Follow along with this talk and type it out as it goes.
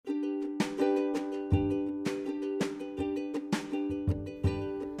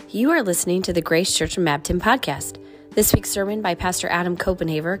You are listening to the Grace Church of Mabton podcast. This week's sermon by Pastor Adam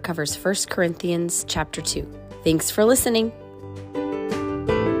Copenhaver covers 1 Corinthians chapter 2. Thanks for listening.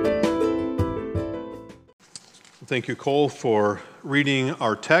 Thank you, Cole, for reading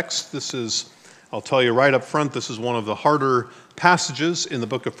our text. I'll tell you right up front, this is one of the harder passages in the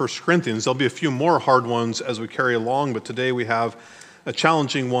book of 1 Corinthians. There'll be a few more hard ones as we carry along, but today we have a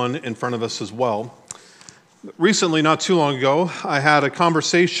challenging one in front of us as well. Recently, not too long ago, I had a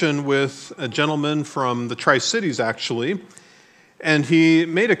conversation with a gentleman from the Tri-Cities, actually, and he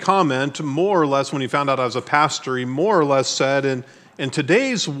made a comment, more or less, when he found out I was a pastor, he more or less said, in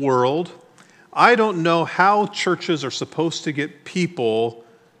today's world, I don't know how churches are supposed to get people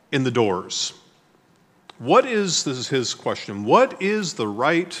in the doors. This is his question, what is the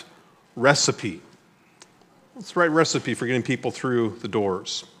right recipe? What's the right recipe for getting people through the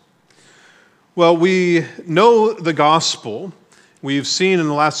doors? Well, we know the gospel. We've seen in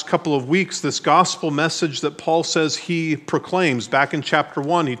the last couple of weeks this gospel message that Paul says he proclaims. Back in chapter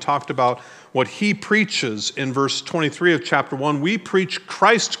 1, he talked about what he preaches in verse 23 of chapter 1. We preach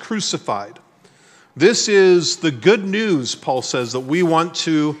Christ crucified. This is the good news, Paul says, that we want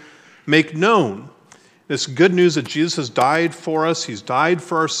to make known. This good news that Jesus has died for us. He's died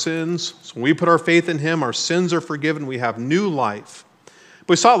for our sins. So when we put our faith in him, our sins are forgiven. We have new life.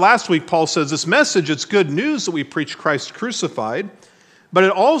 We saw last week, Paul says, this message, it's good news that we preach Christ crucified, but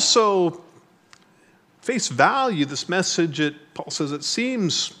it also, face value, this message, Paul says, it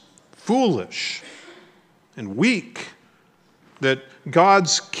seems foolish and weak that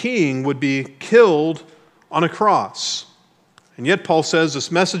God's king would be killed on a cross. And yet, Paul says,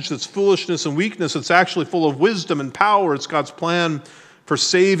 this message that's foolishness and weakness, it's actually full of wisdom and power. It's God's plan for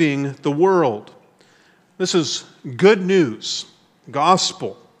saving the world. This is good news.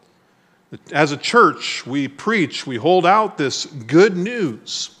 Gospel. As a church, we preach, we hold out this good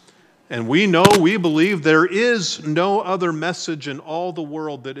news. And we believe there is no other message in all the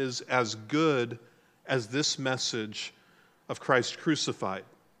world that is as good as this message of Christ crucified.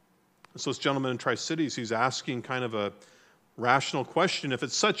 And so this gentleman in Tri-Cities, he's asking kind of a rational question. If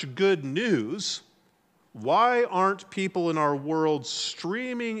it's such good news, why aren't people in our world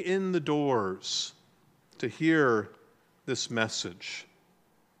streaming in the doors to hear this message?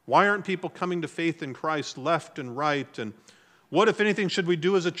 Why aren't people coming to faith in Christ left and right? And what, if anything, should we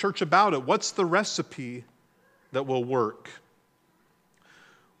do as a church about it? What's the recipe that will work?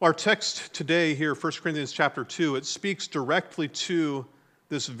 Our text today here, 1 Corinthians chapter 2, it speaks directly to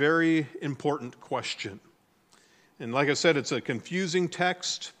this very important question. And like I said, it's a confusing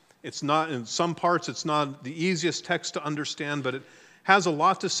text. It's not, in some parts, it's not the easiest text to understand, but it has a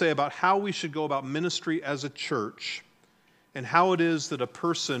lot to say about how we should go about ministry as a church and how it is that a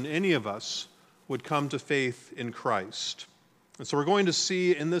person, any of us, would come to faith in Christ. And so we're going to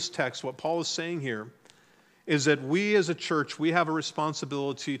see in this text what Paul is saying here is that we as a church, we have a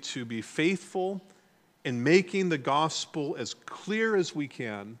responsibility to be faithful in making the gospel as clear as we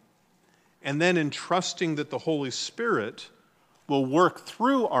can, and then in trusting that the Holy Spirit will work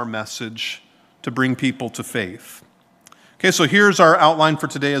through our message to bring people to faith. Okay, so here's our outline for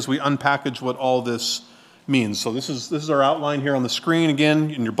today as we unpackage what all this means. So this is our outline here on the screen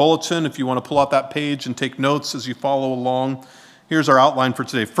again in your bulletin. If you want to pull out that page and take notes as you follow along, here's our outline for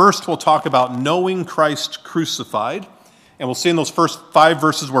today. First, we'll talk about knowing Christ crucified, and we'll see in those first 5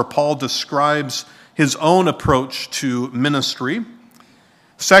 verses where Paul describes his own approach to ministry.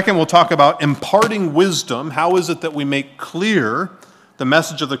 Second, we'll talk about imparting wisdom. How is it that we make clear the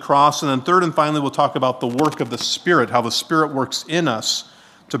message of the cross? And then third and finally, we'll talk about the work of the Spirit, how the Spirit works in us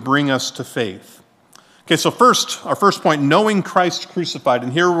to bring us to faith. Okay, so first, our first point, knowing Christ crucified.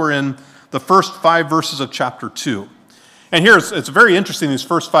 And here we're in the first 5 verses of chapter 2. And here it's very interesting, these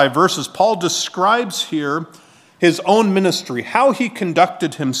first 5 verses. Paul describes here his own ministry, how he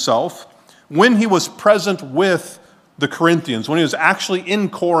conducted himself when he was present with the Corinthians, when he was actually in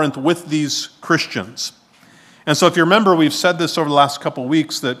Corinth with these Christians. And so if you remember, we've said this over the last couple of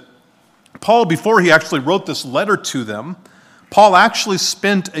weeks, that Paul, before he actually wrote this letter to them, Paul actually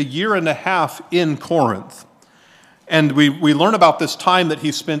spent 1.5 years in Corinth. And we learn about this time that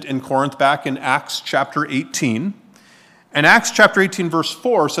he spent in Corinth back in Acts chapter 18. And Acts chapter 18 verse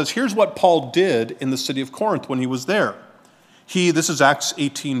 4 says, here's what Paul did in the city of Corinth when he was there. This is Acts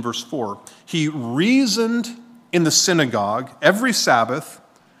 18 verse 4. He reasoned in the synagogue every Sabbath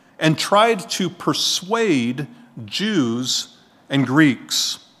and tried to persuade Jews and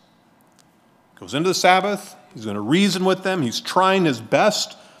Greeks. Goes into the Sabbath. He's going to reason with them. He's trying his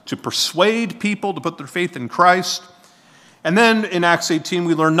best to persuade people to put their faith in Christ. And then in Acts 18,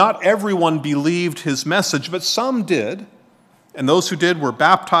 we learn not everyone believed his message, but some did. And those who did were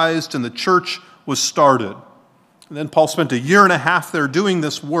baptized, and the church was started. And then Paul spent 1.5 years there doing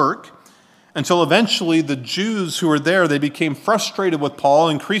this work, until eventually the Jews who were there, they became frustrated with Paul,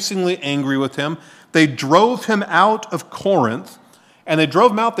 increasingly angry with him. They drove him out of Corinth, and they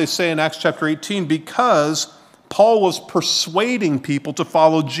drove him out, they say in Acts chapter 18, because Paul was persuading people to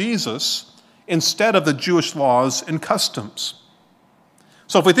follow Jesus instead of the Jewish laws and customs.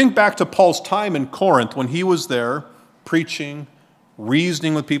 So if we think back to Paul's time in Corinth, when he was there preaching,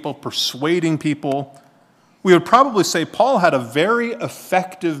 reasoning with people, persuading people, we would probably say Paul had a very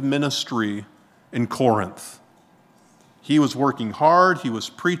effective ministry in Corinth. He was working hard, he was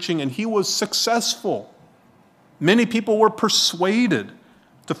preaching, and he was successful. Many people were persuaded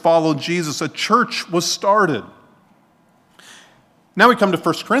to follow Jesus. A church was started. Now we come to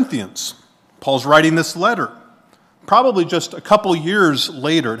 1 Corinthians. Paul's writing this letter. Probably just a couple years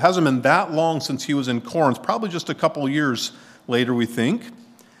later. It hasn't been that long since he was in Corinth. Probably just a couple years later, we think.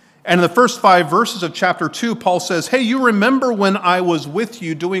 And in the first 5 verses of chapter 2, Paul says, hey, you remember when I was with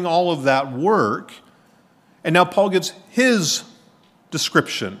you doing all of that work? And now Paul gives his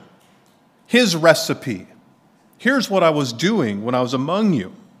description, his recipe. Here's what I was doing when I was among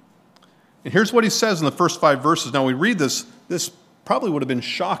you. And here's what he says in the first 5 verses. Now we read this probably would have been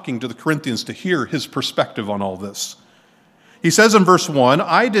shocking to the Corinthians to hear his perspective on all this. He says in verse 1,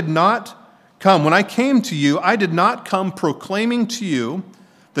 when I came to you, I did not come proclaiming to you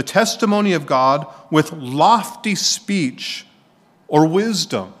the testimony of God with lofty speech or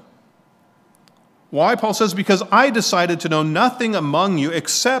wisdom. Why? Paul says, because I decided to know nothing among you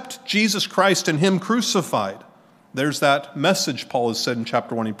except Jesus Christ and him crucified. There's that message Paul has said in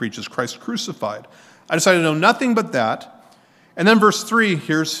chapter 1 he preaches, Christ crucified. I decided to know nothing but that. And then verse 3,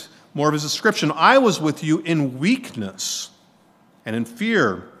 here's more of his description. I was with you in weakness and in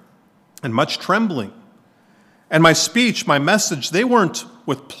fear and much trembling. And my speech, my message, they weren't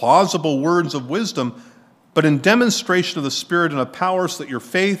with plausible words of wisdom, but in demonstration of the Spirit and of power, so that your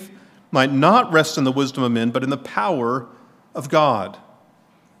faith might not rest in the wisdom of men, but in the power of God.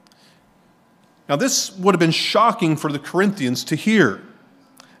 Now, this would have been shocking for the Corinthians to hear.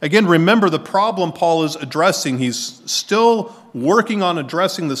 Again, remember the problem Paul is addressing. He's still working on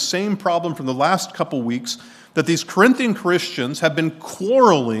addressing the same problem from the last couple weeks, that these Corinthian Christians have been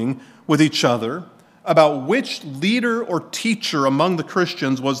quarreling with each other about which leader or teacher among the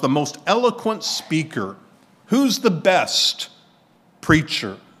Christians was the most eloquent speaker. Who's the best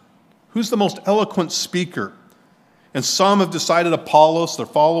preacher? Who's the most eloquent speaker? And some have decided Apollos. They're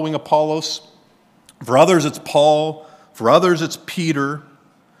following Apollos. For others, it's Paul. For others, it's Peter.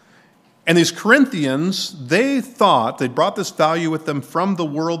 And these Corinthians, they thought, they brought this value with them from the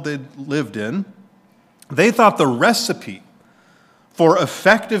world they lived in. They thought the recipe for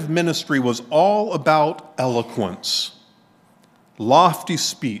effective ministry was all about eloquence, lofty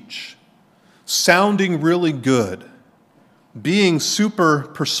speech, sounding really good, being super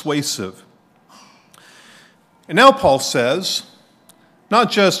persuasive. And now Paul says,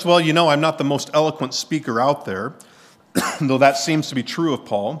 not just, well, I'm not the most eloquent speaker out there, though that seems to be true of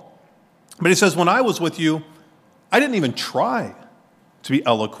Paul, but he says, when I was with you, I didn't even try to be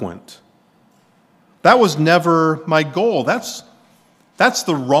eloquent. That was never my goal. That's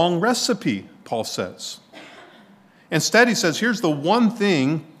the wrong recipe, Paul says. Instead, he says, here's the one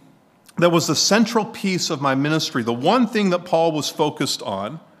thing that was the central piece of my ministry, the one thing that Paul was focused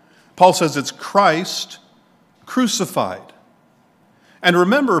on. Paul says it's Christ crucified. And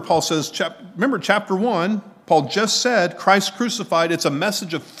remember, Paul says, remember chapter 1, Paul just said, Christ crucified, it's a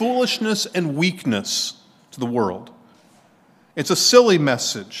message of foolishness and weakness to the world. It's a silly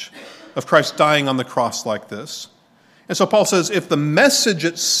message of Christ dying on the cross like this. And so Paul says, if the message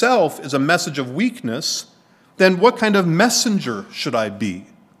itself is a message of weakness, then what kind of messenger should I be?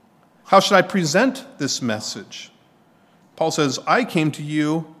 How should I present this message? Paul says, I came to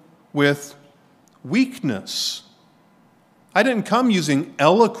you with weakness. I didn't come using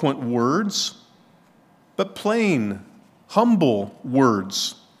eloquent words, but plain, humble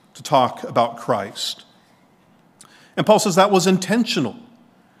words to talk about Christ. And Paul says that was intentional.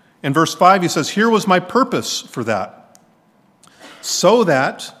 In verse 5, he says, here was my purpose for that, so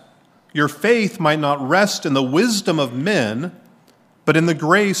that your faith might not rest in the wisdom of men, but in the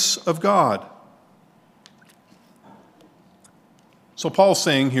grace of God. So Paul's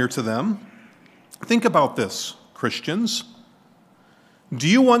saying here to them, think about this, Christians. Do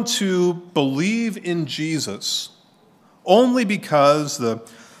you want to believe in Jesus only because the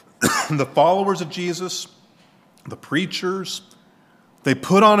followers of Jesus, the preachers, they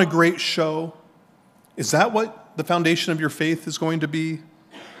put on a great show? Is that what the foundation of your faith is going to be?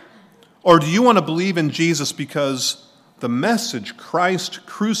 Or do you want to believe in Jesus because the message, Christ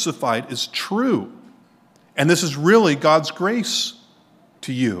crucified, is true. And this is really God's grace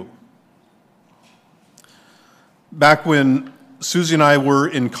to you. Back when Susie and I were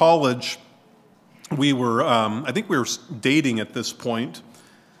in college, we were, I think we were dating at this point.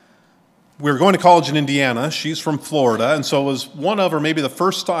 We were going to college in Indiana. She's from Florida, and so it was one of, or maybe the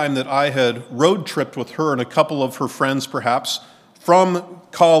first time that I had road tripped with her and a couple of her friends, perhaps, from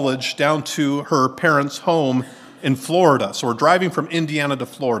college down to her parents' home in Florida. So we're driving from Indiana to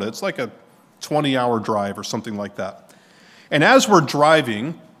Florida. It's like a 20-hour drive or something like that. And as we're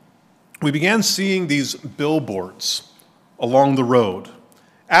driving, we began seeing these billboards along the road,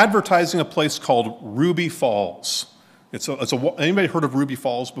 advertising a place called Ruby Falls. Anybody heard of Ruby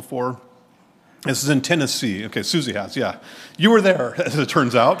Falls before? This is in Tennessee. Okay, Susie has, yeah. You were there, as it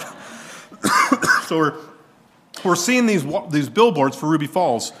turns out. So we're seeing these billboards for Ruby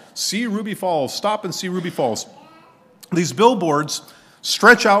Falls. See Ruby Falls, stop and see Ruby Falls. These billboards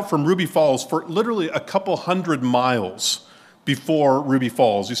stretch out from Ruby Falls for literally a couple hundred miles before Ruby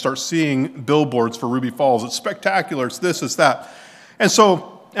Falls. You start seeing billboards for Ruby Falls. It's spectacular, it's this, it's that. And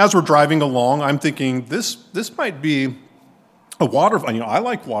so as we're driving along, I'm thinking, this might be a waterfall. I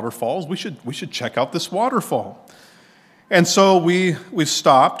like waterfalls. We should check out this waterfall. And so we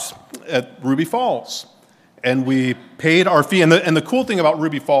stopped at Ruby Falls, and we paid our fee. And the cool thing about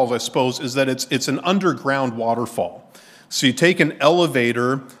Ruby Falls, I suppose, is that it's an underground waterfall. So you take an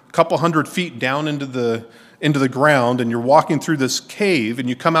elevator a couple hundred feet down into the ground, and you're walking through this cave, and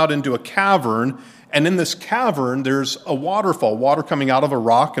you come out into a cavern. And in this cavern, there's a waterfall, water coming out of a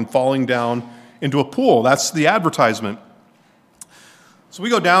rock and falling down into a pool. That's the advertisement. So we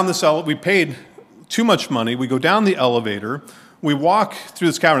go down this elevator. We paid too much money. We go down the elevator. We walk through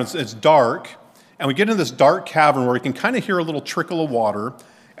this cavern. It's dark. And we get into this dark cavern where you can kind of hear a little trickle of water.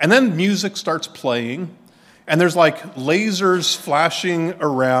 And then music starts playing. And there's like lasers flashing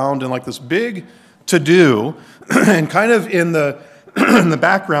around and like this big to-do. And kind of in the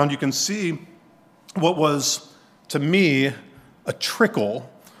background, you can see what was, to me, a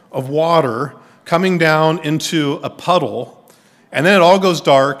trickle of water coming down into a puddle. And then it all goes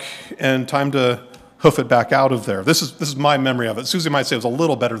dark, and time to hoof it back out of there. This is my memory of it. Susie might say it was a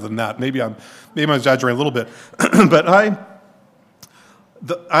little better than that. Maybe I'm exaggerating a little bit. But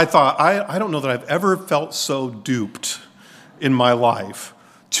I thought, I don't know that I've ever felt so duped in my life.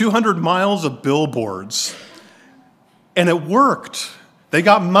 200 miles of billboards, and it worked. They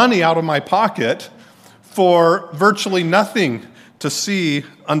got money out of my pocket for virtually nothing to see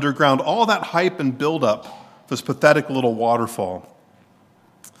underground. All that hype and buildup, this pathetic little waterfall.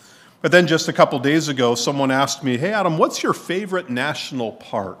 But then just a couple days ago, someone asked me, hey, Adam, what's your favorite national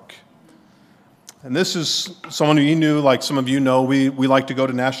park? And this is someone who you knew, like some of you know, we like to go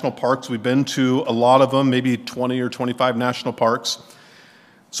to national parks. We've been to a lot of them, maybe 20 or 25 national parks.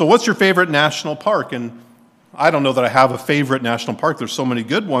 So what's your favorite national park? And I don't know that I have a favorite national park. There's so many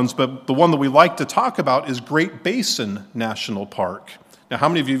good ones, but the one that we like to talk about is Great Basin National Park. Now, how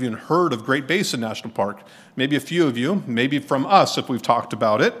many of you have even heard of Great Basin National Park? Maybe a few of you, maybe from us if we've talked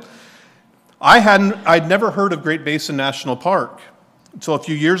about it. I'd never heard of Great Basin National Park until a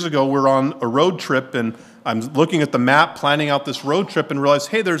few years ago. We're on a road trip, and I'm looking at the map, planning out this road trip, and realized,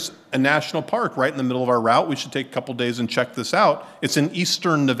 hey, there's a national park right in the middle of our route. We should take a couple days and check this out. It's in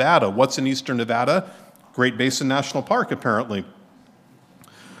eastern Nevada. What's in eastern Nevada? Great Basin National Park, apparently.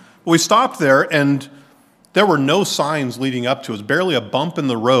 We stopped there, and there were no signs leading up to it. It was barely a bump in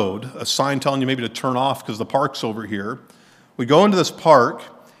the road, a sign telling you maybe to turn off because the park's over here. We go into this park,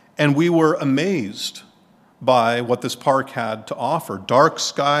 and we were amazed by what this park had to offer. Dark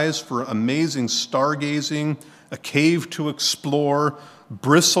skies for amazing stargazing, a cave to explore,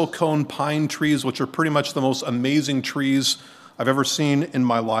 bristlecone pine trees, which are pretty much the most amazing trees I've ever seen in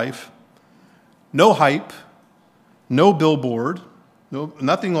my life. No hype, no billboard,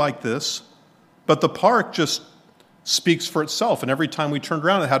 nothing like this. But the park just speaks for itself. And every time we turned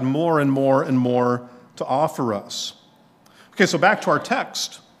around, it had more and more and more to offer us. Okay, so back to our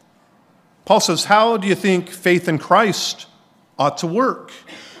text. Paul says, how do you think faith in Christ ought to work?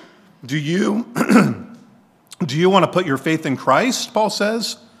 Do you want to put your faith in Christ, Paul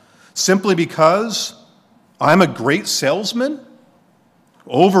says, simply because I'm a great salesman?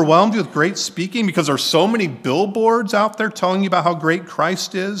 Overwhelmed with great speaking because there's so many billboards out there telling you about how great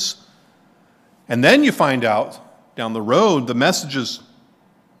Christ is? And then you find out down the road the message is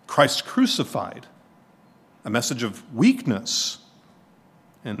Christ crucified, a message of weakness.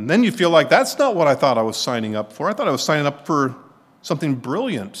 And then you feel like that's not what I thought I was signing up for. I thought I was signing up for something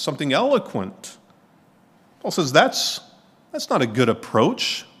brilliant, something eloquent. Paul says that's not a good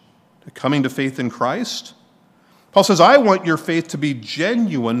approach to coming to faith in Christ. Paul says, I want your faith to be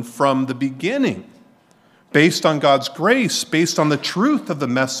genuine from the beginning, based on God's grace, based on the truth of the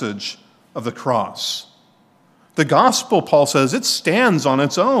message of the cross. The gospel, Paul says, it stands on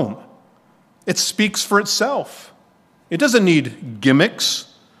its own. It speaks for itself. It doesn't need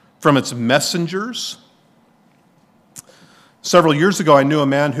gimmicks from its messengers. Several years ago, I knew a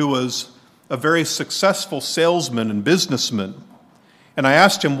man who was a very successful salesman and businessman. And I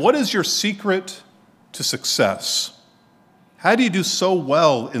asked him, what is your secret to success? How do you do so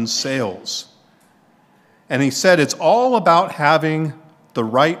well in sales? And he said, it's all about having the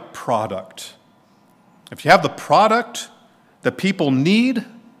right product. If you have the product that people need,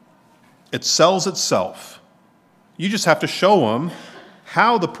 it sells itself. You just have to show them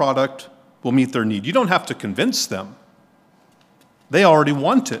how the product will meet their need. You don't have to convince them. They already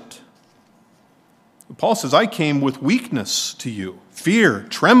want it. Paul says, I came with weakness to you, fear,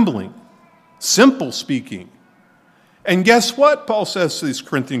 trembling, simple speaking. And guess what, Paul says to these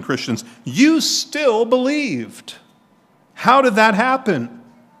Corinthian Christians? You still believed. How did that happen?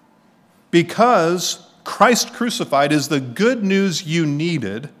 Because Christ crucified is the good news you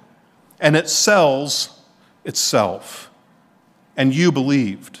needed, and it sells itself. And you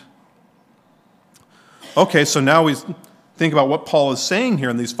believed. Okay, so now we think about what Paul is saying here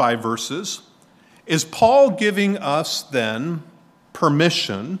in these 5 verses. Is Paul giving us then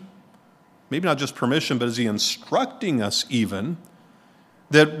permission, maybe not just permission, but is he instructing us even,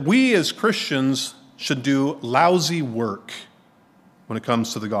 that we as Christians should do lousy work when it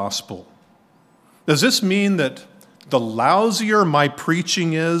comes to the gospel? Does this mean that the lousier my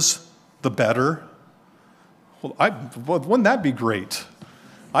preaching is, the better? Well, wouldn't that be great?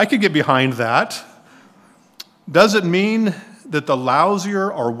 I could get behind that. Does it mean that the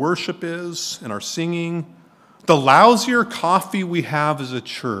lousier our worship is and our singing, the lousier coffee we have as a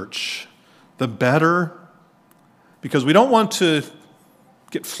church, the better? Because we don't want to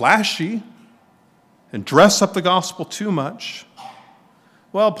get flashy and dress up the gospel too much.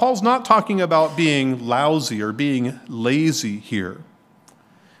 Well, Paul's not talking about being lousy or being lazy here.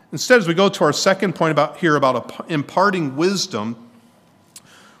 Instead, as we go to our second point about imparting wisdom,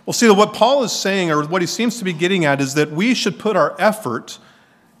 we'll see that what Paul is saying, or what he seems to be getting at, is that we should put our effort,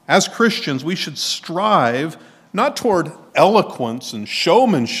 as Christians, we should strive not toward eloquence and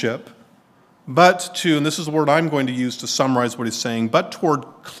showmanship, but to, and this is the word I'm going to use to summarize what he's saying, but toward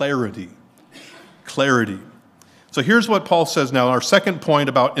clarity. Clarity. So here's what Paul says now, our second point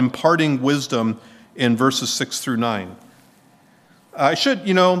about imparting wisdom in verses 6 through 9. I should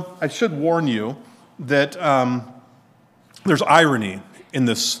warn you that there's irony in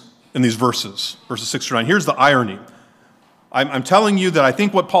these verses 6 through 9. Here's the irony. I'm telling you that I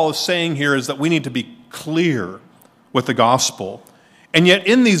think what Paul is saying here is that we need to be clear with the gospel. And yet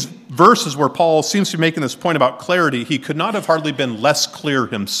in these verses where Paul seems to be making this point about clarity, he could not have hardly been less clear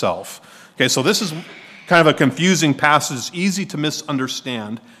himself. Okay, so this is kind of a confusing passage. It's easy to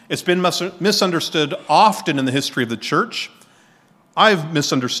misunderstand. It's been misunderstood often in the history of the church. I've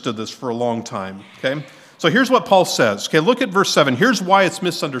misunderstood this for a long time, okay? So here's what Paul says. Okay, look at verse 7. Here's why it's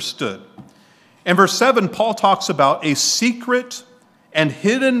misunderstood. In verse 7, Paul talks about a secret and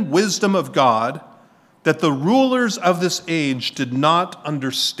hidden wisdom of God that the rulers of this age did not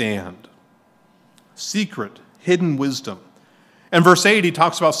understand. Secret, hidden wisdom. In verse 8, he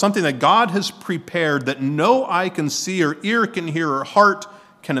talks about something that God has prepared that no eye can see or ear can hear or heart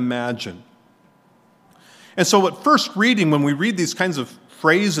can imagine. And so at first reading, when we read these kinds of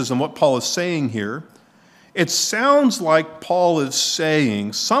phrases and what Paul is saying here, it sounds like Paul is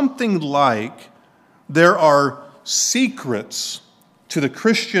saying something like there are secrets to the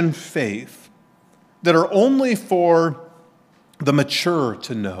Christian faith that are only for the mature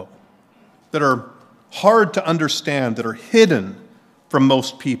to know, that are hard to understand, that are hidden from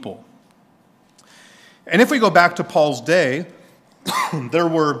most people. And if we go back to Paul's day, there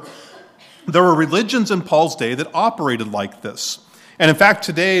were religions in Paul's day that operated like this. And in fact,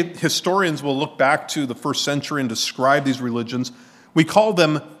 today, historians will look back to the first century and describe these religions. We call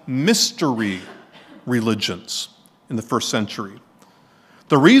them mystery religions in the first century.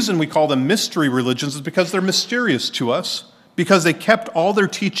 The reason we call them mystery religions is because they're mysterious to us, because they kept all their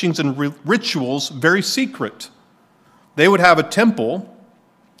teachings and rituals very secret. They would have a temple,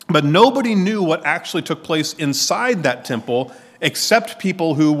 but nobody knew what actually took place inside that temple except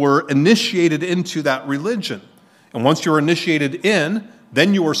people who were initiated into that religion. And once you were initiated in,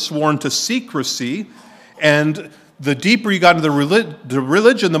 then you were sworn to secrecy, and the deeper you got into the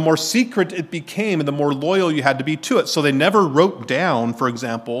religion, the more secret it became and the more loyal you had to be to it. So they never wrote down, for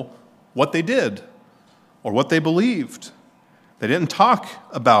example, what they did or what they believed. They didn't talk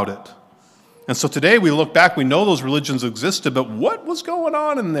about it. And so today we look back, we know those religions existed, but what was going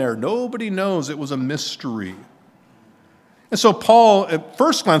on in there? Nobody knows. It was a mystery. And so Paul, at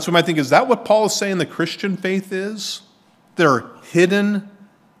first glance, we might think, is that what Paul is saying the Christian faith is? There are hidden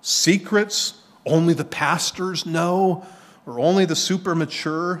secrets only the pastors know, or only the super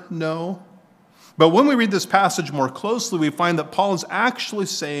mature know. But when we read this passage more closely, we find that Paul is actually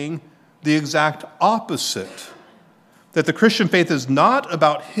saying the exact opposite. That the Christian faith is not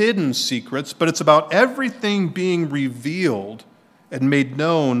about hidden secrets, but it's about everything being revealed and made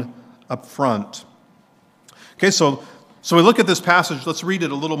known up front. Okay, so we look at this passage. Let's read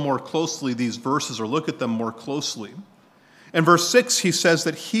it a little more closely, these verses, or look at them more closely. In verse 6, he says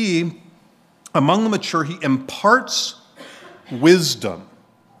that he, among the mature, he imparts wisdom.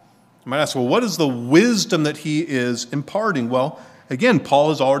 You might ask, well, what is the wisdom that he is imparting? Well, again, Paul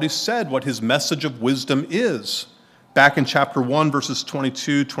has already said what his message of wisdom is. Back in chapter 1, verses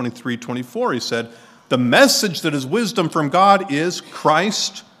 22, 23, 24, he said, the message that is wisdom from God is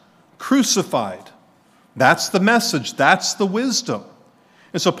Christ crucified. That's the message. That's the wisdom.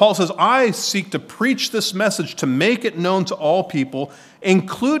 And so Paul says, I seek to preach this message to make it known to all people,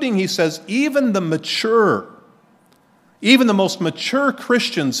 including, he says, even the mature. Even the most mature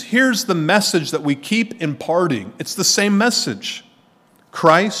Christians, here's the message that we keep imparting. It's the same message.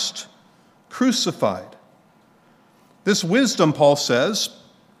 Christ crucified. This wisdom, Paul says,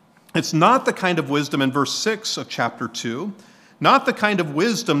 it's not the kind of wisdom in verse 6 of chapter 2, not the kind of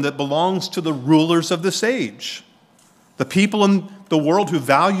wisdom that belongs to the rulers of this age, the people in the world who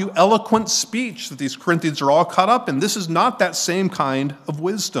value eloquent speech that these Corinthians are all caught up in. This is not that same kind of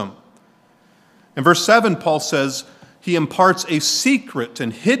wisdom. In verse 7, Paul says, he imparts a secret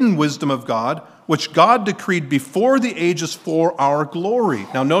and hidden wisdom of God, which God decreed before the ages for our glory.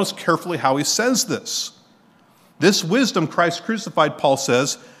 Now notice carefully how he says this. This wisdom, Christ crucified, Paul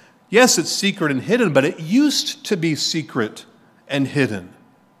says, yes, it's secret and hidden, but it used to be secret and hidden.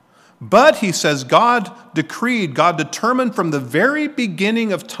 But, he says, God decreed, God determined from the very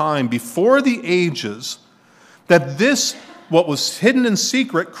beginning of time, before the ages, that this, what was hidden in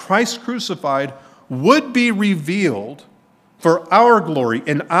secret, Christ crucified, would be revealed for our glory,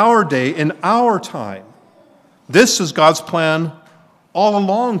 in our day, in our time. This is God's plan all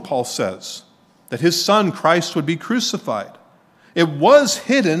along, Paul says, that his son, Christ, would be crucified. It was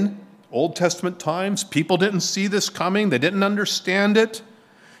hidden, Old Testament times. People didn't see this coming. They didn't understand it.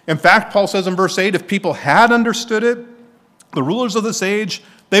 In fact, Paul says in verse 8, if people had understood it, the rulers of this age,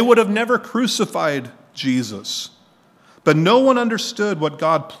 they would have never crucified Jesus. But no one understood what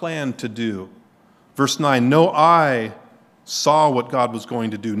God planned to do. Verse 9, no eye saw what God was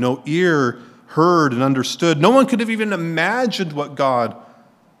going to do. No ear heard and understood. No one could have even imagined what God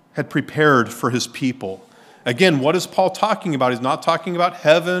had prepared for his people. Again, what is Paul talking about? He's not talking about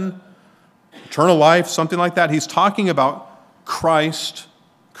heaven, eternal life, something like that. He's talking about Christ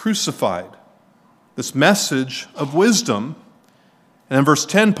crucified. This message of wisdom. And in verse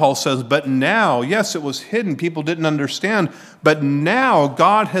 10, Paul says, but now, yes, it was hidden, people didn't understand, but now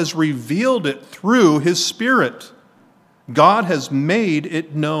God has revealed it through his Spirit. God has made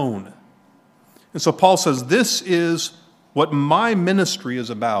it known. And so Paul says, this is what my ministry is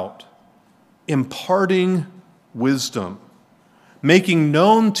about, imparting wisdom, making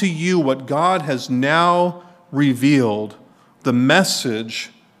known to you what God has now revealed, the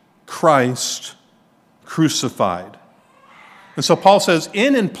message, Christ crucified. And so Paul says,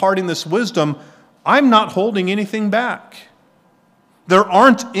 in imparting this wisdom, I'm not holding anything back. There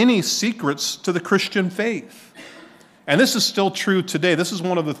aren't any secrets to the Christian faith. And this is still true today. This is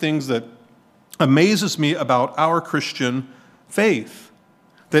one of the things that amazes me about our Christian faith,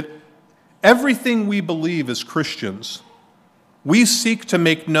 that everything we believe as Christians, we seek to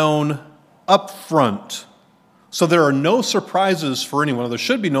make known up front. So there are no surprises for anyone, or there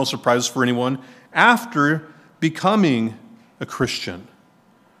should be no surprises for anyone after becoming a Christian.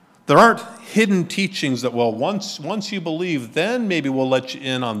 There aren't hidden teachings that, well, once you believe, then maybe we'll let you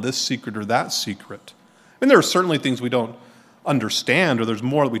in on this secret or that secret. And there are certainly things we don't understand, or there's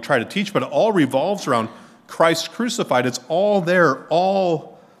more that we try to teach, but it all revolves around Christ crucified. It's all there,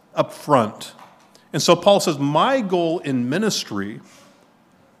 all up front. And so Paul says, my goal in ministry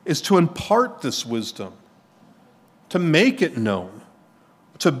is to impart this wisdom, to make it known,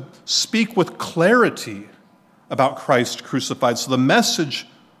 to speak with clarity about Christ crucified, so the message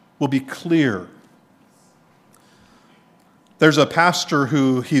will be clear. There's a pastor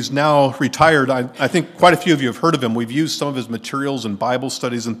who he's now retired. I think quite a few of you have heard of him. We've used some of his materials in Bible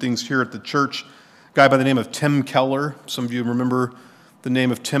studies and things here at the church. A guy by the name of Tim Keller. Some of you remember the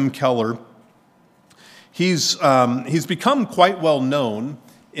name of Tim Keller. He's become quite well known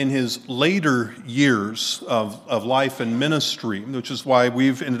in his later years of life and ministry, which is why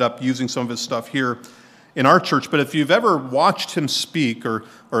we've ended up using some of his stuff here in our church. But if you've ever watched him speak or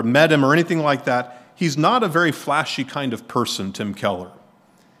met him or anything like that, he's not a very flashy kind of person, Tim Keller.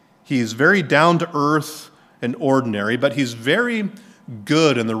 He's very down to earth and ordinary, but he's very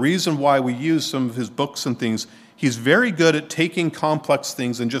good. And the reason why we use some of his books and things, he's very good at taking complex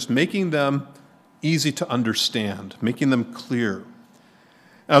things and just making them easy to understand, making them clear.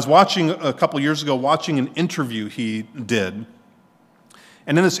 I was watching a couple years ago, watching an interview he did.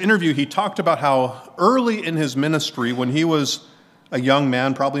 And in this interview, he talked about how early in his ministry, when he was a young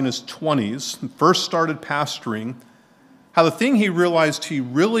man, probably in his 20s, first started pastoring, how the thing he realized he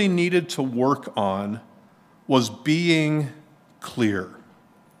really needed to work on was being clear,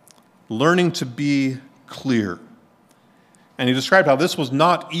 learning to be clear. And he described how this was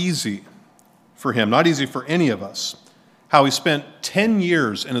not easy for him, not easy for any of us. How he spent 10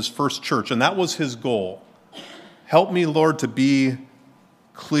 years in his first church, and that was his goal. Help me, Lord, to be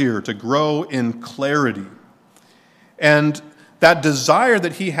clear, to grow in clarity. And that desire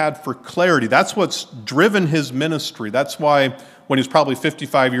that he had for clarity, that's what's driven his ministry. That's why when he was probably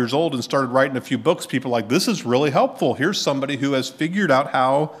 55 years old and started writing a few books, people were like, this is really helpful. Here's somebody who has figured out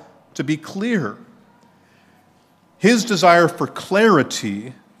how to be clear. His desire for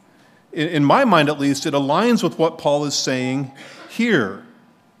clarity, in my mind at least, it aligns with what Paul is saying here.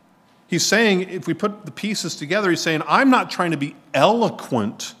 He's saying, if we put the pieces together, he's saying, I'm not trying to be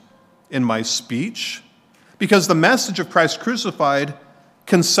eloquent in my speech, because the message of Christ crucified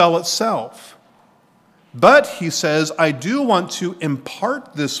can sell itself. But, he says, I do want to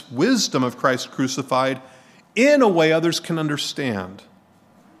impart this wisdom of Christ crucified in a way others can understand.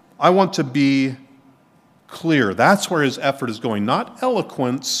 I want to be clear. That's where his effort is going, not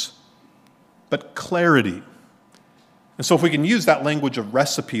eloquence, but clarity. And so if we can use that language of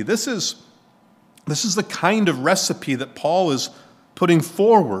recipe, this is the kind of recipe that Paul is putting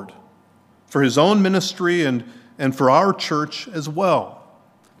forward for his own ministry and for our church as well.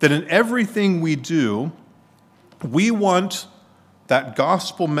 That in everything we do, we want that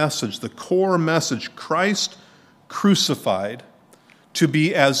gospel message, the core message, Christ crucified, to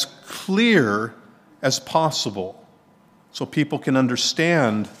be as clear as possible so people can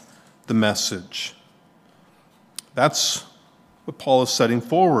understand the message. That's what Paul is setting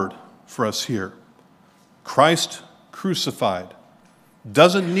forward for us here. Christ crucified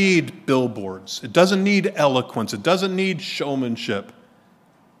doesn't need billboards. It doesn't need eloquence. It doesn't need showmanship.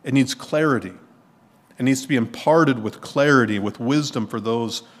 It needs clarity. It needs to be imparted with clarity, with wisdom for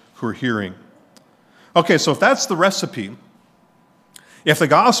those who are hearing. Okay, so if that's the recipe, if the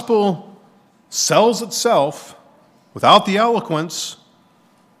gospel sells itself without the eloquence,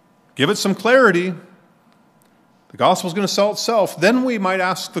 give it some clarity, the gospel's going to sell itself, then we might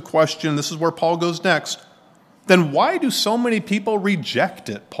ask the question, this is where Paul goes next, then why do so many people reject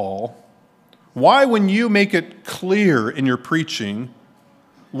it, Paul? Why, when you make it clear in your preaching,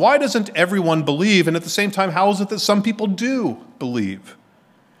 why doesn't everyone believe? And at the same time, how is it that some people do believe?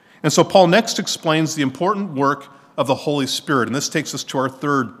 And so Paul next explains the important work of the Holy Spirit. And this takes us to our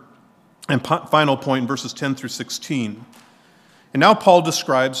third and final point in verses 10 through 16. And now Paul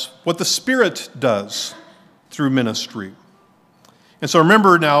describes what the Spirit does through ministry. And so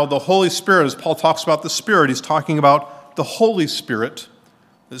remember now, the Holy Spirit, as Paul talks about the Spirit, he's talking about the Holy Spirit.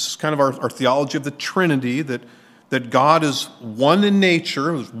 This is kind of our theology of the Trinity, that God is one in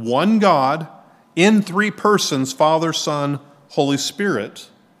nature, is one God, in three persons, Father, Son, Holy Spirit.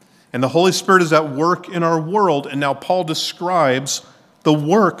 And the Holy Spirit is at work in our world, and now Paul describes the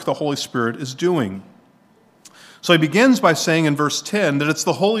work the Holy Spirit is doing. So he begins by saying in verse 10 that it's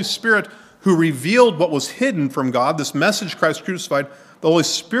the Holy Spirit who revealed what was hidden from God, this message Christ crucified. The Holy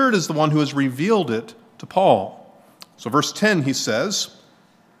Spirit is the one who has revealed it to Paul. So verse 10, he says,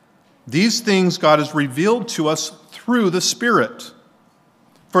 these things God has revealed to us through the Spirit.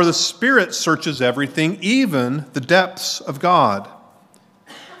 For the Spirit searches everything, even the depths of God.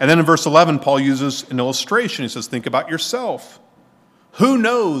 And then in verse 11, Paul uses an illustration. He says, think about yourself. Who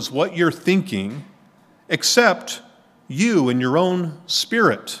knows what you're thinking except you and your own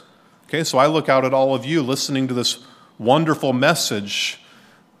spirit? Okay, so I look out at all of you listening to this wonderful message,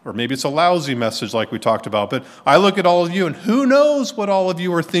 or maybe it's a lousy message like we talked about, but I look at all of you, and who knows what all of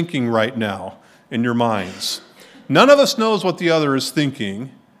you are thinking right now in your minds? None of us knows what the other is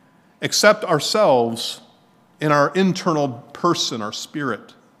thinking except ourselves in our internal person, our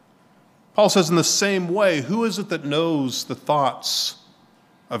spirit. Paul says in the same way, who is it that knows the thoughts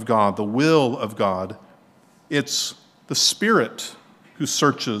of God, the will of God? It's the Spirit who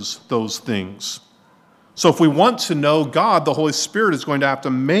searches those things. So if we want to know God, the Holy Spirit is going to have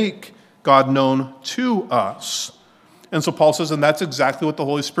to make God known to us. And so Paul says, and that's exactly what the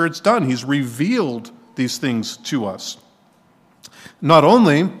Holy Spirit's done. He's revealed these things to us. Not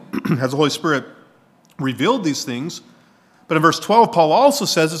only has the Holy Spirit revealed these things, but in verse 12, Paul also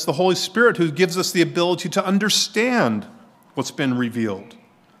says it's the Holy Spirit who gives us the ability to understand what's been revealed.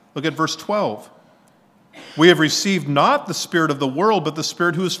 Look at verse 12. We have received not the spirit of the world, but the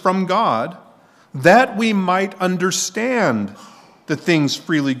Spirit who is from God, that we might understand the things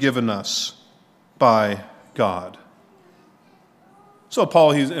freely given us by God. So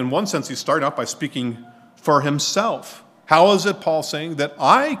Paul, in one sense, he's starting out by speaking for himself. How is it, Paul, saying that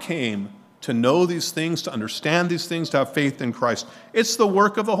I came to know these things, to understand these things, to have faith in Christ? It's the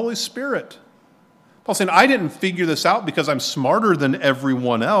work of the Holy Spirit. Paul's saying, I didn't figure this out because I'm smarter than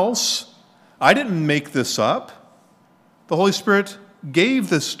everyone else. I didn't make this up. The Holy Spirit gave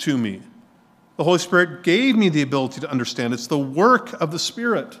this to me. The Holy Spirit gave me the ability to understand. It's the work of the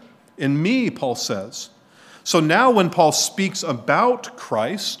Spirit in me, Paul says. So now when Paul speaks about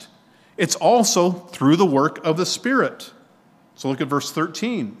Christ, it's also through the work of the Spirit. So look at verse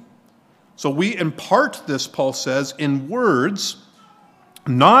 13. So we impart this, Paul says, in words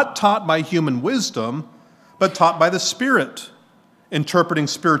not taught by human wisdom, but taught by the Spirit, interpreting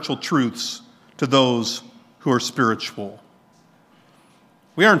spiritual truths to those who are spiritual.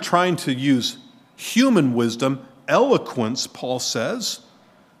 We aren't trying to use human wisdom, eloquence, Paul says.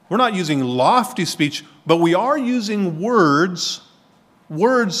 We're not using lofty speech, but we are using words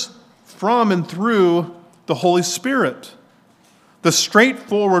from and through the Holy Spirit. The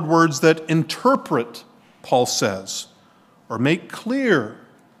straightforward words that interpret, Paul says, or make clear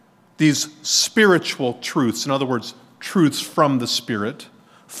these spiritual truths. In other words, truths from the Spirit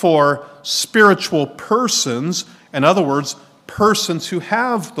for spiritual persons. In other words, persons who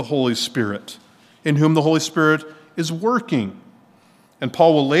have the Holy Spirit, in whom the Holy Spirit is working. And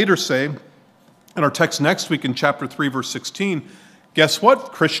Paul will later say, in our text next week in chapter 3, verse 16, guess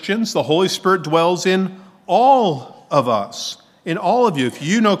what, Christians? The Holy Spirit dwells in all of us, in all of you. If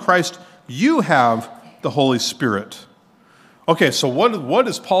you know Christ, you have the Holy Spirit. Okay, so what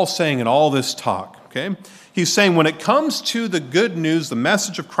is Paul saying in all this talk? Okay, he's saying when it comes to the good news, the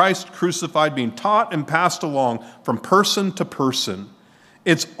message of Christ crucified being taught and passed along from person to person,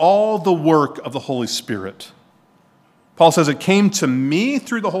 it's all the work of the Holy Spirit. Paul says, it came to me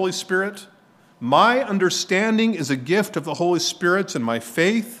through the Holy Spirit. My understanding is a gift of the Holy Spirit and my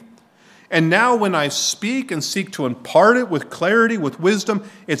faith. And now when I speak and seek to impart it with clarity, with wisdom,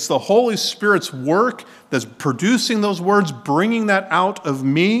 it's the Holy Spirit's work that's producing those words, bringing that out of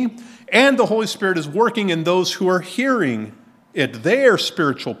me. And the Holy Spirit is working in those who are hearing it. They are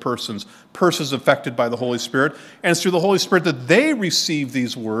spiritual persons affected by the Holy Spirit. And it's through the Holy Spirit that they receive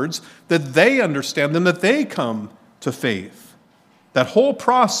these words, that they understand them, that they come to faith. That whole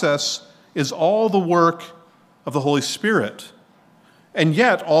process is all the work of the Holy Spirit. And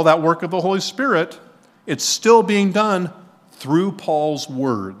yet, all that work of the Holy Spirit, it's still being done through Paul's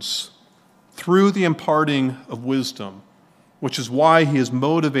words, through the imparting of wisdom, which is why he is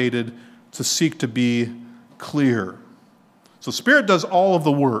motivated to seek to be clear. So Spirit does all of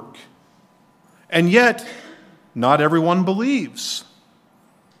the work. And yet, not everyone believes.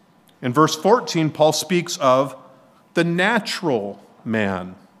 In verse 14, Paul speaks of the natural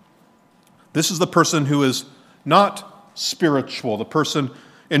man. This is the person who is not spiritual, the person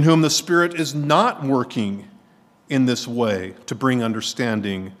in whom the Spirit is not working in this way to bring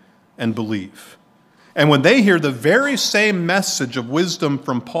understanding and belief. And when they hear the very same message of wisdom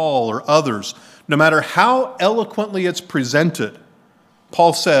from Paul or others, no matter how eloquently it's presented,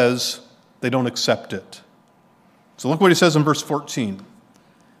 Paul says they don't accept it. So look what he says in verse 14.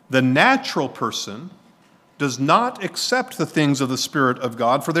 The natural person does not accept the things of the Spirit of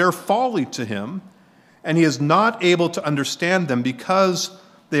God, for they are folly to him, and he is not able to understand them because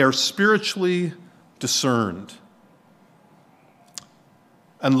they are spiritually discerned.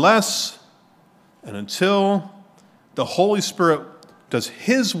 Unless and until the Holy Spirit does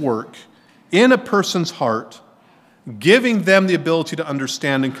his work in a person's heart, giving them the ability to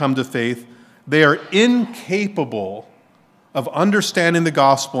understand and come to faith, they are incapable of understanding the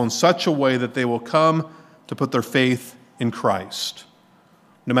gospel in such a way that they will come to put their faith in Christ.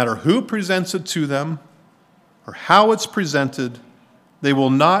 No matter who presents it to them or how it's presented, they will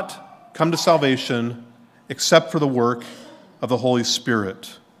not come to salvation except for the work of the Holy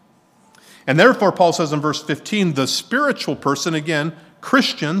Spirit. And therefore, Paul says in verse 15, the spiritual person, again,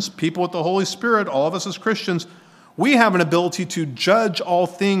 Christians, people with the Holy Spirit, all of us as Christians, we have an ability to judge all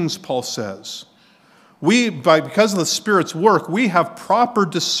things, Paul says. Because of the Spirit's work, we have proper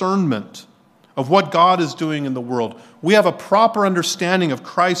discernment of what God is doing in the world. We have a proper understanding of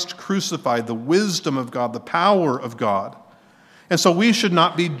Christ crucified, the wisdom of God, the power of God. And so we should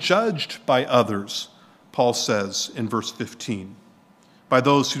not be judged by others, Paul says in verse 15, by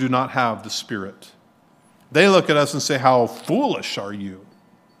those who do not have the Spirit. They look at us and say, "How foolish are you?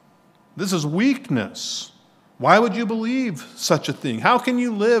 This is weakness. Why would you believe such a thing? How can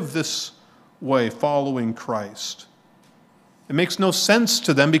you live this way following Christ?" It makes no sense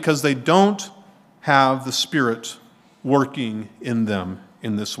to them because they don't have the Spirit working in them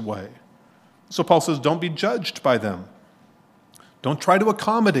in this way. So Paul says, don't be judged by them. Don't try to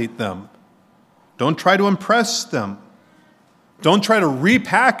accommodate them. Don't try to impress them. Don't try to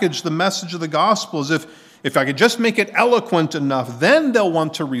repackage the message of the gospel as if I could just make it eloquent enough, then they'll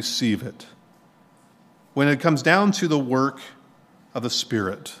want to receive it. When it comes down to the work of the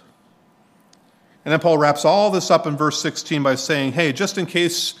Spirit. And then Paul wraps all this up in verse 16 by saying, hey, just in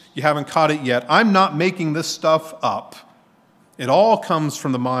case you haven't caught it yet, I'm not making this stuff up. It all comes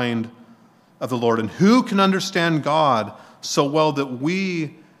from the mind of the Lord. And who can understand God so well that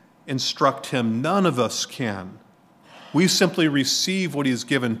we instruct him? None of us can. We simply receive what he has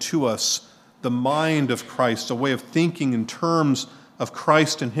given to us, the mind of Christ, a way of thinking in terms of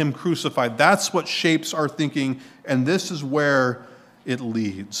Christ and him crucified. That's what shapes our thinking, and this is where it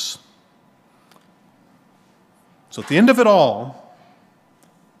leads. So at the end of it all,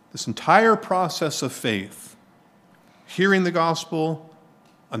 this entire process of faith, hearing the gospel,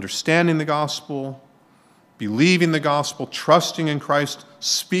 understanding the gospel, believing the gospel, trusting in Christ,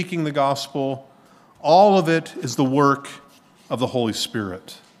 speaking the gospel, all of it is the work of the Holy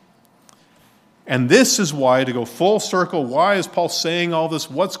Spirit. And this is why, to go full circle, why is Paul saying all this?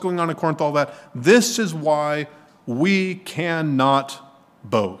 What's going on in Corinth, all that? This is why we cannot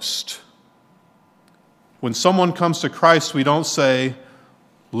boast. When someone comes to Christ, we don't say,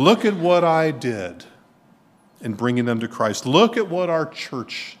 look at what I did in bringing them to Christ. Look at what our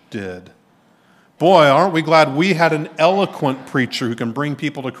church did. Boy, aren't we glad we had an eloquent preacher who can bring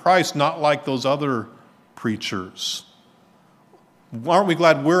people to Christ, not like those other preachers. Aren't we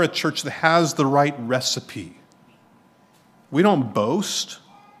glad we're a church that has the right recipe? We don't boast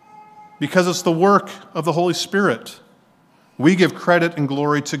because it's the work of the Holy Spirit. We give credit and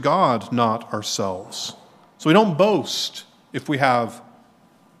glory to God, not ourselves. So we don't boast if we have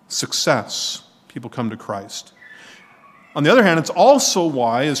success. People come to Christ. On the other hand, it's also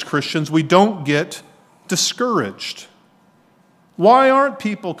why, as Christians, we don't get discouraged. Why aren't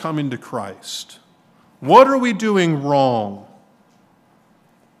people coming to Christ? What are we doing wrong?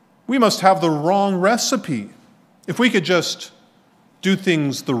 We must have the wrong recipe. If we could just do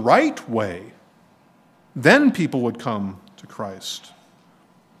things the right way, then people would come to Christ.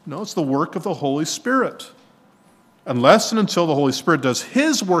 No, it's the work of the Holy Spirit. Unless and until the Holy Spirit does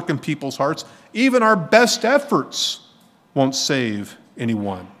his work in people's hearts, even our best efforts won't save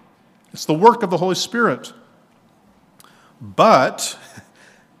anyone. It's the work of the Holy Spirit. But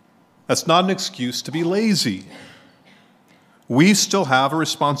that's not an excuse to be lazy. We still have a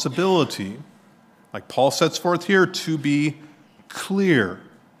responsibility, like Paul sets forth here, to be clear,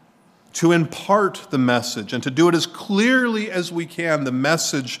 to impart the message, and to do it as clearly as we can, the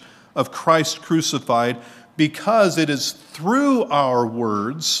message of Christ crucified, because it is through our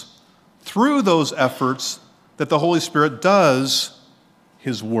words, through those efforts, that the Holy Spirit does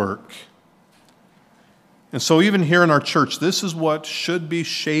his work. And so even here in our church, this is what should be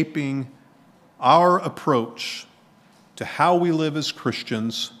shaping our approach to how we live as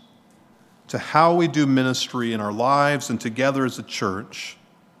Christians, to how we do ministry in our lives and together as a church.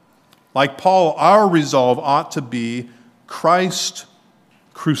 Like Paul, our resolve ought to be Christ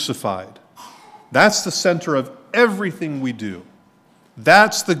crucified. That's the center of everything we do.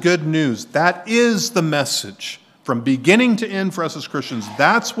 That's the good news. That is the message from beginning to end for us as Christians.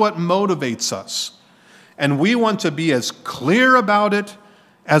 That's what motivates us. And we want to be as clear about it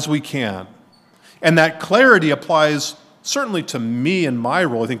as we can. And that clarity applies certainly to me and my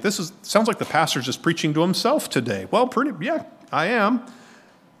role. I think sounds like the pastor's just preaching to himself today. Well, yeah, I am.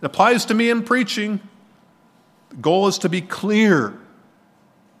 It applies to me in preaching. The goal is to be clear.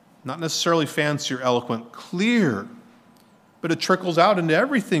 Not necessarily fancy or eloquent, clear. But it trickles out into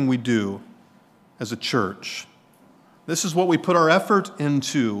everything we do as a church. This is what we put our effort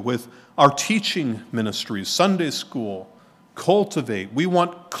into with our teaching ministries, Sunday school, Cultivate. We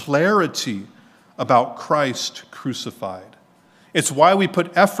want clarity about Christ crucified. It's why we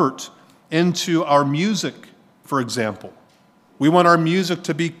put effort into our music, for example. We want our music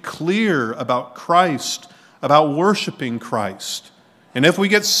to be clear about Christ, about worshiping Christ. And if we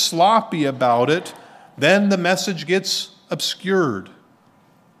get sloppy about it, then the message gets obscured.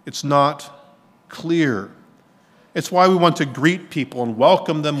 It's not clear. It's why we want to greet people and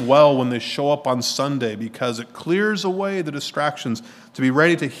welcome them well when they show up on Sunday, because it clears away the distractions to be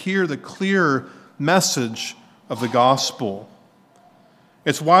ready to hear the clear message of the gospel.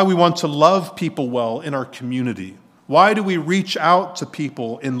 It's why we want to love people well in our community. Why do we reach out to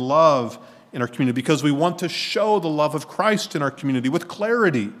people in love in our community? Because we want to show the love of Christ in our community with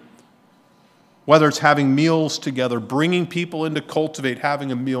clarity. Whether it's having meals together, bringing people in to cultivate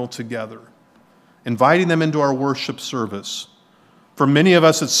having a meal together, inviting them into our worship service. For many of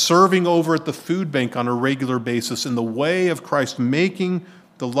us, it's serving over at the food bank on a regular basis in the way of Christ, making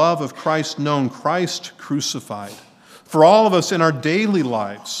the love of Christ known, Christ crucified. For all of us in our daily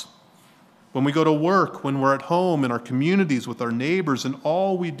lives, when we go to work, when we're at home, in our communities, with our neighbors, and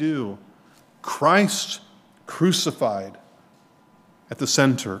all we do, Christ crucified at the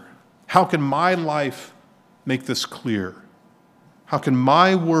center. How can my life make this clear? How can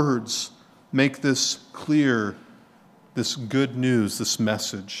my words make this clear, this good news, this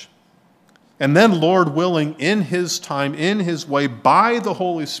message? And then, Lord willing, in His time, in His way, by the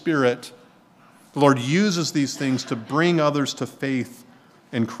Holy Spirit, the Lord uses these things to bring others to faith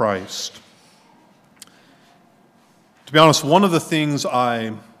in Christ. To be honest, one of the things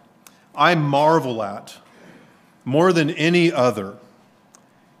I marvel at more than any other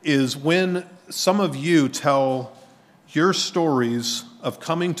is when some of you tell your stories of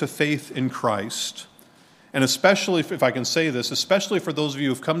coming to faith in Christ, and especially, if I can say this, especially for those of you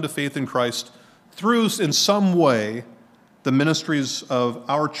who have come to faith in Christ through, in some way, the ministries of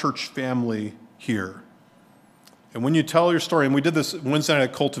our church family here. And when you tell your story, and we did this Wednesday night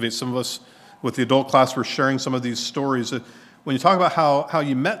at Cultivate, some of us with the adult class were sharing some of these stories. When you talk about how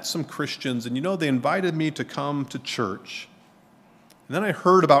you met some Christians, and they invited me to come to church. And then I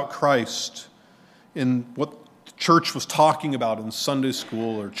heard about Christ in what the church was talking about in Sunday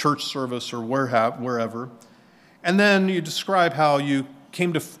school or church service or wherever. And then you describe how you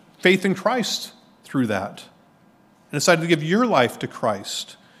came to faith in Christ through that and decided to give your life to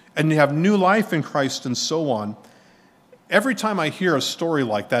Christ. And you have new life in Christ and so on. Every time I hear a story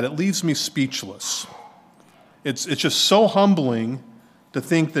like that, it leaves me speechless. It's just so humbling to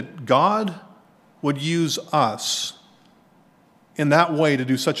think that God would use us in that way to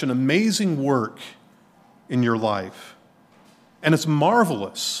do such an amazing work in your life. And it's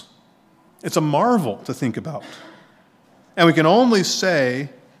marvelous. It's a marvel to think about. And we can only say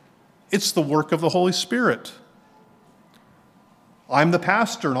it's the work of the Holy Spirit. I'm the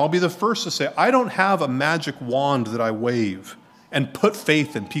pastor, and I'll be the first to say, I don't have a magic wand that I wave and put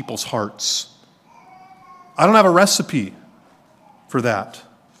faith in people's hearts. I don't have a recipe for that.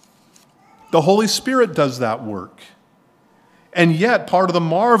 The Holy Spirit does that work. And yet, part of the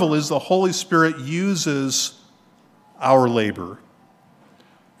marvel is the Holy Spirit uses our labor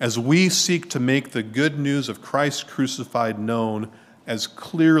as we seek to make the good news of Christ crucified known as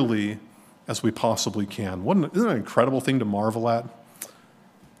clearly as we possibly can. Isn't that an incredible thing to marvel at?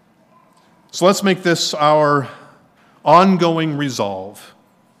 So let's make this our ongoing resolve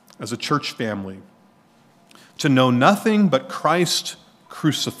as a church family to know nothing but Christ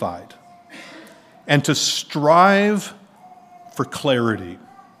crucified and to strive for clarity,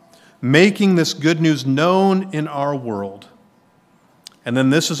 making this good news known in our world. And then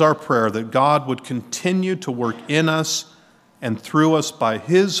this is our prayer, that God would continue to work in us and through us by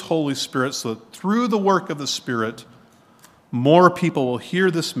His Holy Spirit, so that through the work of the Spirit, more people will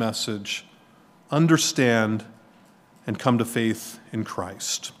hear this message, understand, and come to faith in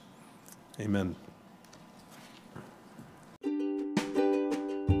Christ. Amen.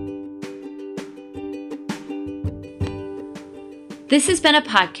 This has been a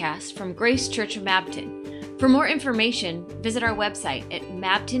podcast from Grace Church of Mabton. For more information, visit our website at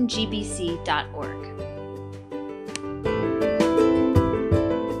mabtongbc.org.